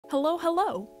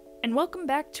Hello, and welcome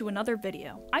back to another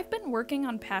video. I've been working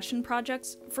on passion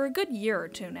projects for a good year or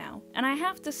two now, and I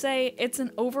have to say it's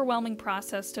an overwhelming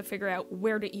process to figure out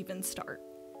where to even start.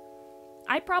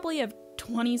 I probably have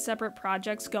 20 separate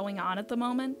projects going on at the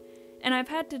moment, and I've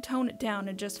had to tone it down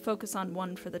and just focus on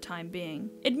one for the time being.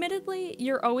 Admittedly,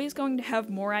 you're always going to have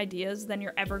more ideas than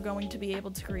you're ever going to be able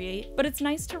to create, but it's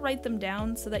nice to write them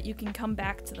down so that you can come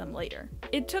back to them later.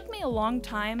 It took me a long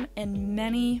time and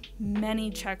many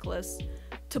checklists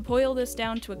to boil this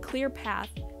down to a clear path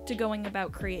to going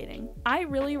about creating. I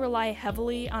really rely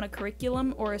heavily on a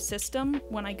curriculum or a system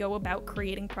when I go about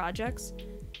creating projects,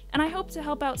 and I hope to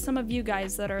help out some of you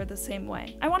guys that are the same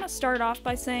way. I want to start off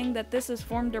by saying that this is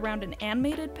formed around an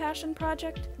animated passion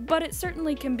project, but it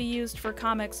certainly can be used for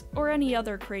comics or any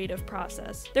other creative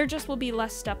process. There just will be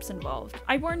less steps involved.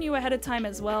 I warn you ahead of time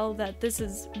as well that this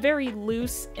is very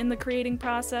loose in the creating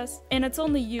process, and it's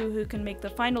only you who can make the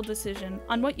final decision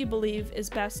on what you believe is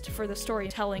best for the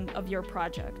storytelling of your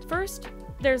project. First,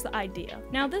 there's the idea.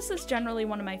 Now, this is generally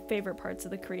one of my favorite parts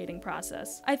of the creating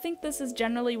process. I think this is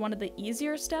generally one of the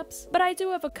easier steps, but I do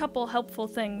have a couple helpful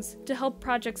things to help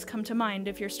projects come to mind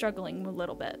if you're struggling a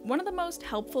little bit. One of the most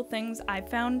helpful things I've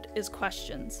found is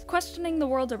questions. Questioning the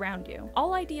world around you.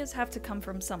 All ideas have to come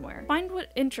from somewhere. Find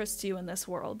what interests you in this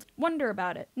world. Wonder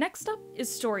about it. Next up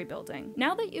is story building.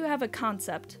 Now that you have a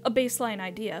concept, a baseline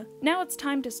idea, now it's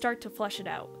time to start to flesh it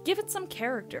out. Give it some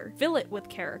character. Fill it with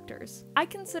characters. I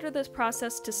consider this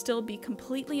process to still be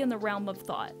completely in the realm of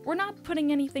thought. We're not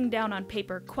putting anything down on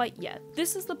paper quite yet.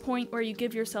 This is the point where you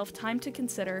give yourself time to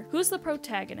consider who's the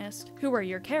protagonist, who are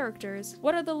your characters,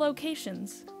 what are the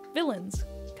locations, villains,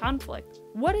 conflict.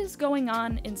 What is going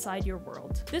on inside your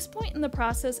world? This point in the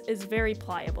process is very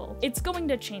pliable. It's going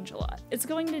to change a lot. It's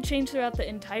going to change throughout the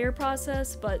entire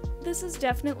process, but this is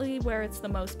definitely where it's the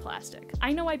most plastic.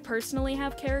 I know I personally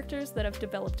have characters that have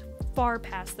developed far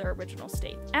past their original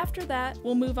state. After that,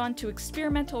 we'll move on to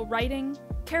experimental writing,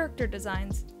 character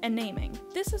designs, and naming.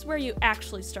 This is where you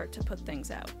actually start to put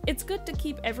things out. It's good to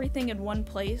keep everything in one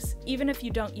place, even if you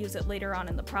don't use it later on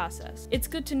in the process. It's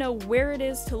good to know where it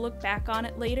is to look back on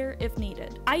it later if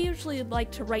needed. I usually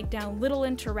like to write down little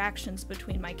interactions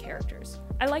between my characters.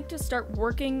 I like to start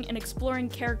working and exploring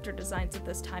character designs at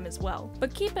this time as well,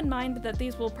 but keep in mind that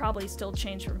these will probably still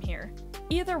change from here.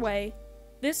 Either way,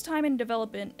 this time in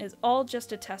development is all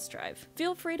just a test drive.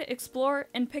 Feel free to explore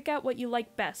and pick out what you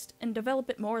like best and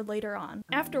develop it more later on.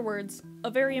 Afterwards,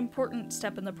 a very important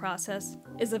step in the process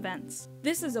is events.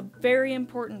 This is a very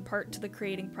important part to the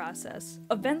creating process.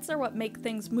 Events are what make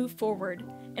things move forward,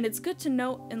 and it's good to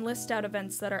note and list out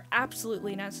events that are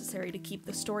absolutely necessary to keep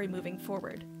the story moving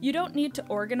forward. You don't need to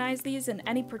organize these in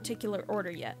any particular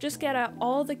order yet. Just get out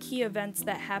all the key events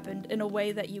that happened in a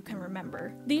way that you can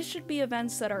remember. These should be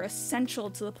events that are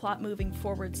essential to the plot moving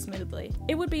forward smoothly.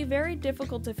 It would be very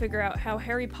difficult to figure out how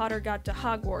Harry Potter got to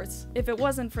Hogwarts if it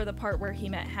wasn't for the part where he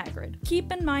met Hagrid.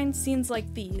 Keep in mind scenes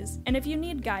like these, and if you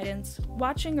need guidance,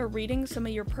 watching or reading some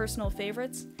of your personal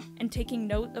favorites and taking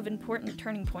note of important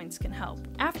turning points can help.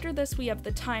 After this, we have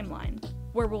the timeline,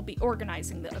 where we'll be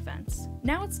organizing the events.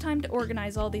 Now it's time to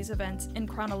organize all these events in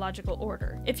chronological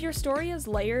order. If your story is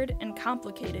layered and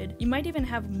complicated, you might even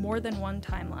have more than one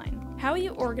timeline. How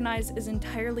you organize is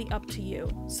entirely up to you,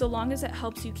 so long as it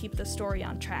helps you keep the story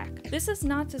on track. This is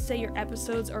not to say your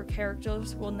episodes or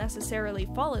characters will necessarily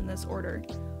fall in this order,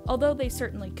 although they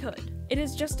certainly could. It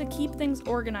is just to keep things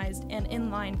organized and in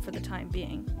line for the time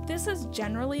being. This is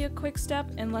generally a quick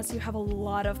step unless you have a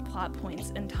lot of plot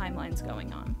points and timelines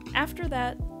going on. After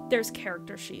that, there's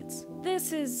character sheets.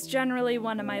 This is generally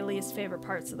one of my least favorite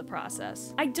parts of the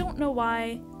process. I don't know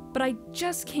why, but I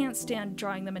just can't stand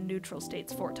drawing them in neutral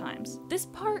states 4 times. This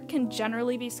part can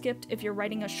generally be skipped if you're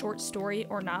writing a short story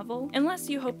or novel, unless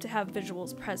you hope to have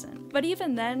visuals present. But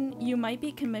even then, you might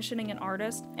be commissioning an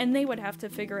artist, and they would have to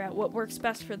figure out what works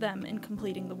best for them in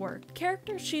completing the work.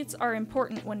 Character sheets are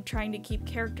important when trying to keep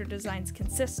character designs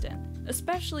consistent,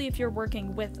 especially if you're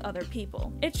working with other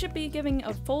people. It should be giving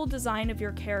a full design of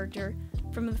your character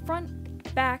from the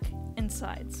front, back, and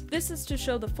sides. This is to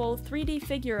show the full 3D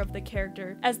figure of the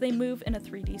character as they move in a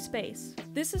 3D space.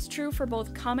 This is true for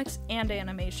both comics and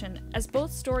animation, as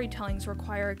both storytellings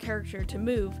require a character to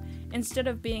move instead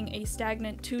of being a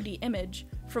stagnant 2D image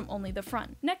from only the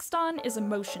front. Next on is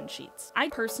emotion sheets. I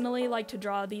personally like to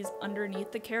draw these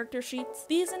underneath the character sheets.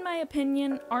 These, in my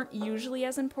opinion, aren't usually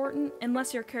as important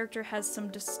unless your character has some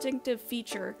distinctive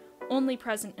feature only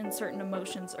present in certain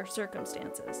emotions or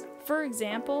circumstances. For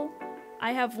example,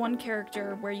 I have one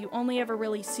character where you only ever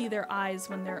really see their eyes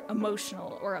when they're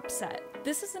emotional or upset.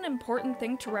 This is an important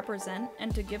thing to represent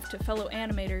and to give to fellow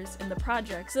animators in the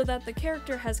project so that the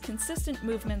character has consistent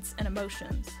movements and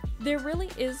emotions. There really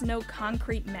is no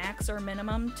concrete max or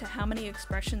minimum to how many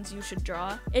expressions you should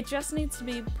draw, it just needs to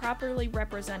be properly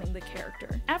representing the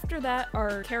character. After that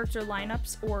are character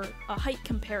lineups or a height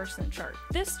comparison chart.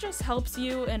 This just helps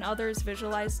you and others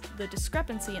visualize the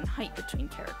discrepancy in height between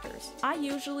characters. I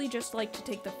usually just like to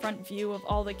take the front view of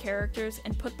all the characters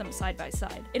and put them side by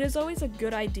side. It is always a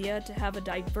good idea to have a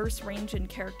diverse range in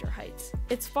character heights.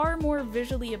 It's far more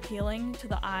visually appealing to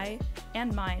the eye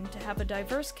and mind to have a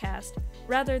diverse cast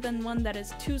rather than one that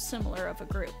is too similar of a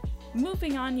group.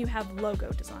 Moving on, you have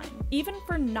logo design. Even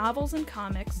for novels and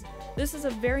comics, this is a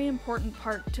very important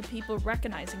part to people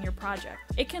recognizing your project.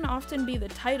 It can often be the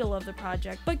title of the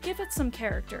project, but give it some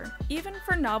character. Even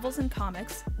for novels and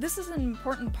comics, this is an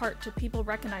important part to people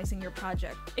recognizing your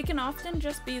project. It can often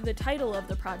just be the title of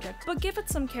the project, but give it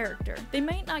some character. They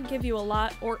might not give you a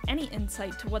lot or any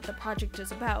insight to what the project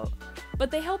is about, but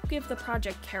they help give the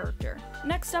project character.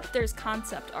 Next up, there's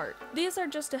concept art. These are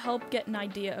just to help get an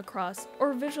idea across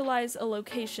or visualize a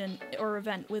location or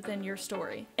event within your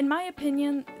story. In my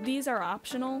opinion, these are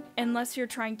optional unless you're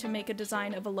trying to make a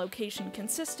design of a location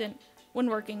consistent when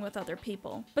working with other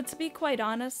people. But to be quite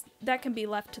honest, that can be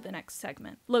left to the next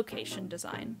segment, location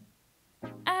design.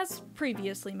 As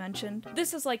previously mentioned,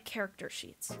 this is like character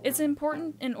sheets. It's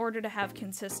important in order to have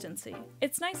consistency.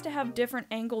 It's nice to have different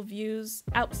angle views,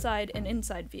 outside and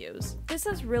inside views. This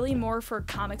is really more for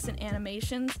comics and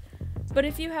animations, but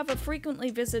if you have a frequently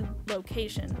visited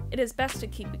location, it is best to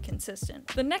keep it consistent.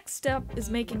 The next step is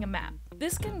making a map.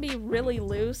 This can be really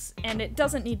loose, and it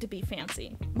doesn't need to be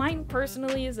fancy. Mine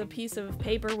personally is a piece of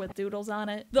paper with doodles on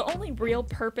it. The only real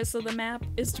purpose of the map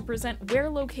is to present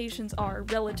where locations are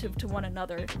relative to one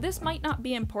another. This might not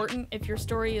be important if your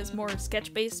story is more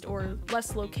sketch-based or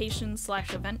less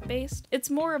location/event-based. It's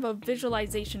more of a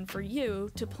visualization for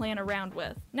you to plan around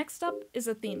with. Next up is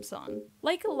a theme song.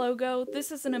 Like a logo,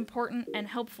 this is an important and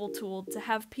helpful tool to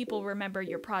have people remember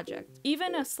your project.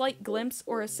 Even a slight glimpse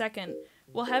or a second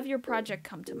will have your project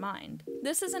come to mind.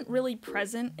 This isn't really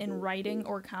present in writing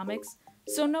or comics,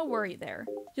 so no worry there.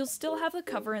 You'll still have the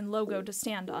cover and logo to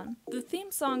stand on. The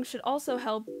theme song should also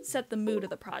help set the mood of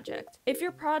the project. If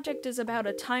your project is about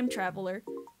a time traveler,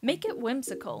 make it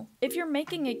whimsical. If you're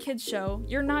making a kids show,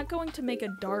 you're not going to make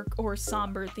a dark or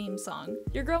somber theme song.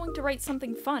 You're going to write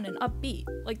something fun and upbeat,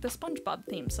 like the SpongeBob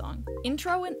theme song.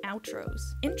 Intro and outros.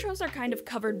 Intros are kind of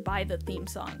covered by the theme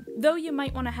song, though you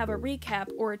might want to have a recap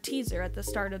or a teaser at the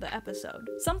start of the episode.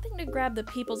 Something to grab the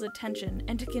people's attention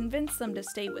and to convince them to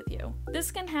stay with you.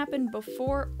 This can happen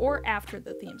before or after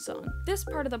the theme song. This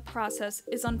part of the process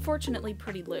is unfortunately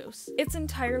pretty loose. It's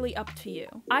entirely up to you.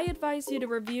 I advise you to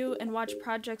review and watch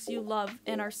projects you love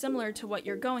and are similar to what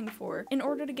you're going for in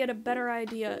order to get a better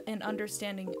idea and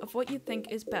understanding of what you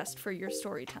think is best for your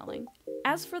storytelling.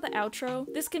 As for the outro,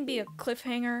 this can be a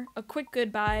cliffhanger, a quick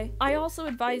goodbye. I also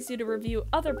advise you to review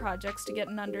other projects to get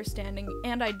an understanding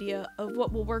and idea of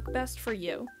what will work best for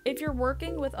you. If you're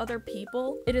working with other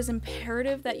people, it is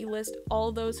imperative that you list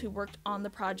all those who worked on the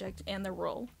project and their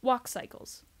role. Walk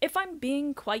cycles. If I'm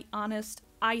being quite honest,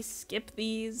 I skip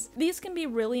these. These can be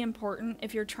really important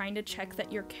if you're trying to check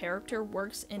that your character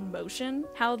works in motion,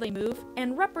 how they move,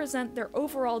 and represent their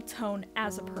overall tone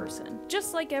as a person.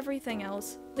 Just like everything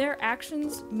else, their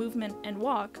actions, movement, and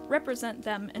walk represent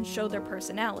them and show their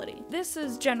personality. This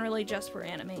is generally just for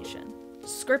animation.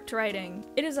 Script writing.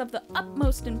 It is of the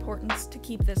utmost importance to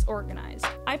keep this organized.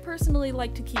 I personally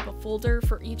like to keep a folder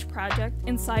for each project,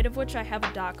 inside of which I have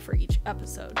a doc for each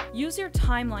episode. Use your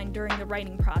timeline during the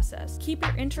writing process. Keep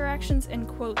your interactions and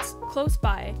quotes close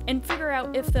by, and figure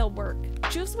out if they'll work.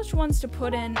 Choose which ones to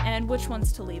put in and which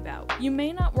ones to leave out. You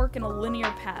may not work in a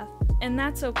linear path, and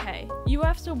that's okay. You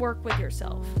have to work with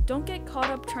yourself. Don't get caught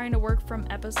up trying to work from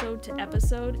episode to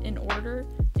episode in order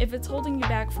if it's holding you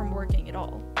back from working at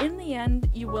all. In the end,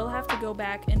 you will have to go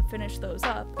back and finish those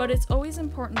up, but it's always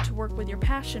important to work with your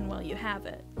passion while you have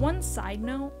it. One side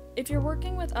note, if you're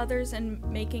working with others and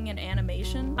making an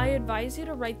animation, I advise you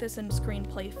to write this in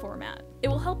screenplay format. It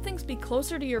will help things be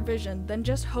closer to your vision than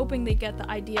just hoping they get the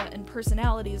idea and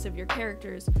personalities of your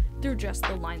characters through just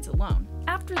the lines alone.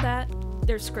 After that,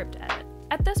 there's script edit.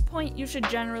 At this point, you should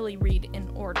generally read in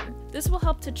order. This will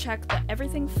help to check that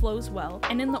everything flows well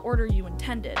and in the order you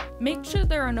intended. Make sure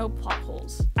there are no plot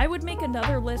holes. I would make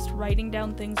another list writing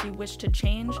down things you wish to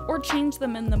change, or change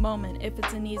them in the moment if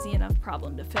it's an easy enough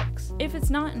problem to fix. If it's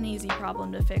not an easy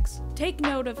problem to fix, take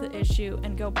note of the issue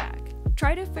and go back.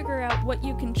 Try to figure out what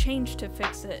you can change to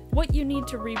fix it, what you need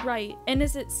to rewrite, and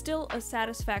is it still a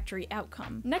satisfactory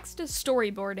outcome. Next is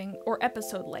storyboarding or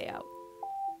episode layout.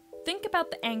 Think about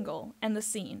the angle and the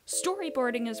scene.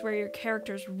 Storyboarding is where your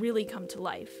characters really come to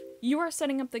life. You are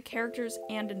setting up the characters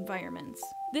and environments.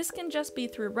 This can just be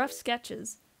through rough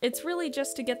sketches. It's really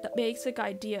just to get the basic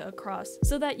idea across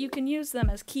so that you can use them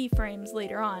as keyframes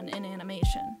later on in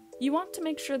animation. You want to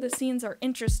make sure the scenes are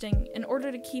interesting in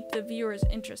order to keep the viewers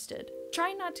interested.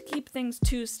 Try not to keep things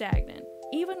too stagnant.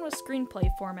 Even with screenplay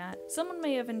format, someone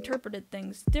may have interpreted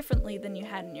things differently than you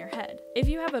had in your head. If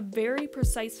you have a very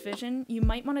precise vision, you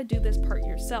might want to do this part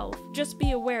yourself. Just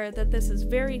be aware that this is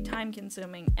very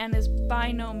time-consuming and is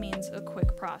by no means a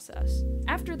quick process.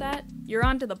 After that, you're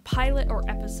on to the pilot or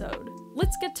episode.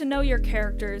 Let's get to know your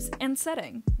characters and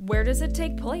setting. Where does it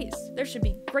take place? There should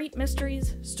be great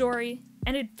mysteries, story,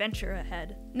 and adventure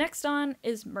ahead. Next on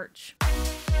is merch.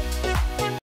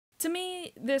 To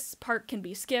me, this part can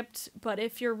be skipped, but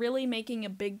if you're really making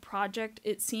a big project,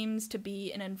 it seems to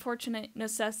be an unfortunate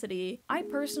necessity. I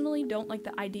personally don't like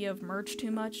the idea of merch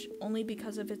too much, only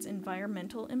because of its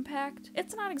environmental impact.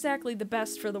 It's not exactly the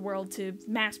best for the world to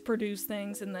mass produce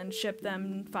things and then ship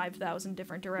them 5,000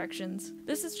 different directions.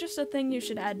 This is just a thing you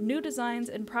should add new designs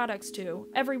and products to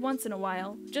every once in a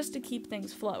while, just to keep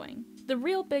things flowing. The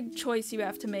real big choice you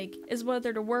have to make is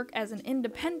whether to work as an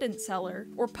independent seller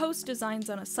or post designs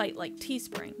on a site like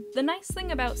Teespring. The nice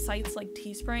thing about sites like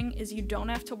Teespring is you don't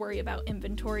have to worry about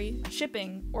inventory,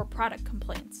 shipping, or product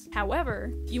complaints.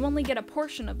 However, you only get a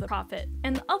portion of the profit,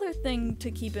 and the other thing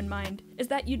to keep in mind is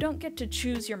that you don't get to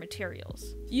choose your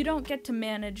materials. You don't get to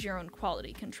manage your own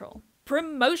quality control.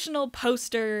 Promotional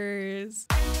posters!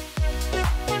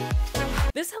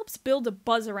 This helps build a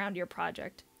buzz around your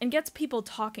project and gets people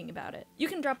talking about it. You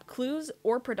can drop clues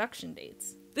or production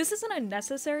dates. This isn't a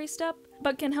necessary step,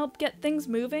 but can help get things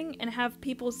moving and have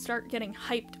people start getting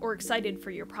hyped or excited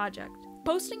for your project.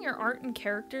 Posting your art and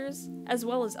characters, as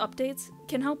well as updates,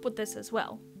 can help with this as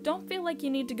well. Don't feel like you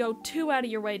need to go too out of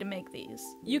your way to make these.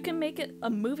 You can make it a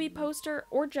movie poster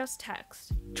or just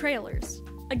text. Trailers.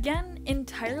 Again,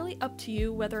 entirely up to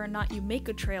you whether or not you make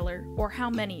a trailer or how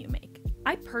many you make.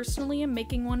 I personally am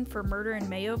making one for Murder in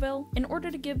Mayoville in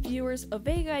order to give viewers a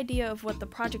vague idea of what the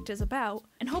project is about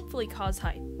and hopefully cause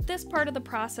hype. This part of the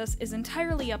process is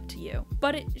entirely up to you,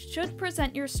 but it should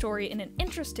present your story in an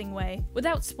interesting way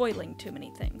without spoiling too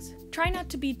many things. Try not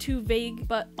to be too vague,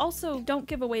 but also don't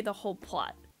give away the whole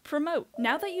plot. Promote.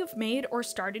 Now that you've made or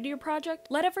started your project,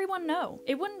 let everyone know.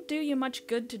 It wouldn't do you much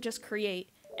good to just create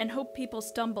and hope people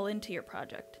stumble into your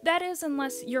project. That is,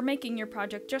 unless you're making your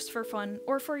project just for fun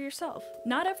or for yourself.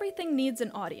 Not everything needs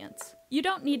an audience. You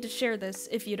don't need to share this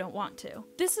if you don't want to.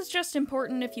 This is just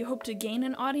important if you hope to gain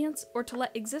an audience or to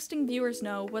let existing viewers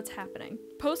know what's happening.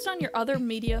 Post on your other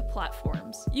media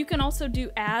platforms. You can also do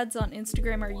ads on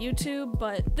Instagram or YouTube,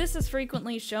 but this is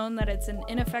frequently shown that it's an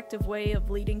ineffective way of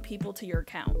leading people to your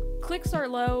account. Clicks are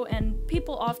low, and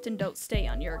people often don't stay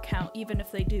on your account even if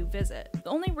they do visit. The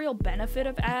only real benefit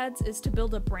of ads is to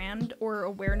build a brand or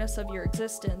awareness of your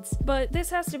existence, but this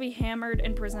has to be hammered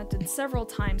and presented several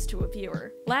times to a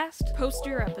viewer. Last, post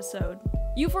your episode.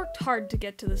 You've worked hard to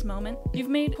get to this moment. You've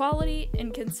made quality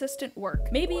and consistent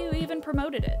work. Maybe you even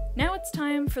promoted it. Now it's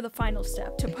time for the final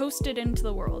step, to post it into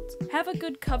the world. Have a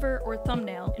good cover or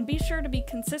thumbnail, and be sure to be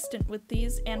consistent with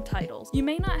these and titles. You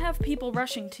may not have people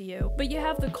rushing to you, but you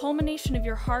have the culmination of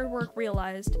your hard work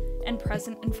realized and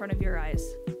present in front of your eyes.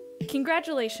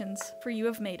 Congratulations, for you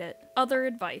have made it. Other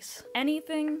advice.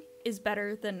 Anything is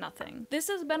better than nothing. This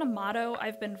has been a motto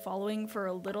I've been following for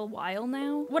a little while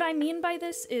now. What I mean by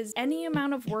this is any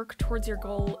amount of work towards your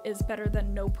goal is better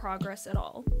than no progress at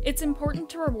all. It's important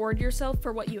to reward yourself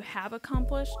for what you have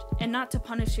accomplished and not to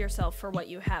punish yourself for what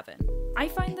you haven't. I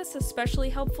find this especially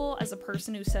helpful as a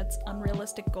person who sets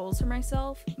unrealistic goals for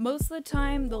myself. Most of the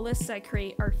time, the lists I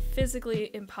create are physically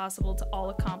impossible to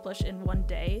all accomplish in one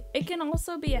day. It can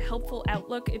also be a helpful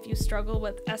outlook if you struggle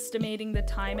with estimating the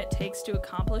time it takes to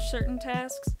accomplish certain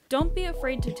tasks. Don't be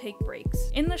afraid to take breaks.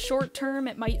 In the short term,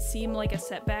 it might seem like a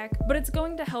setback, but it's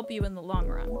going to help you in the long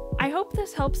run. I hope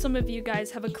this helps some of you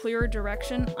guys have a clearer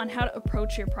direction on how to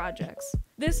approach your projects.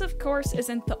 This, of course,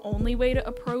 isn't the only way to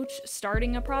approach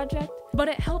starting a project, but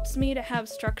it helps me to have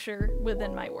structure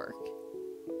within my work.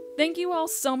 Thank you all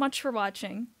so much for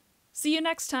watching. See you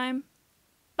next time.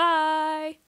 Bye!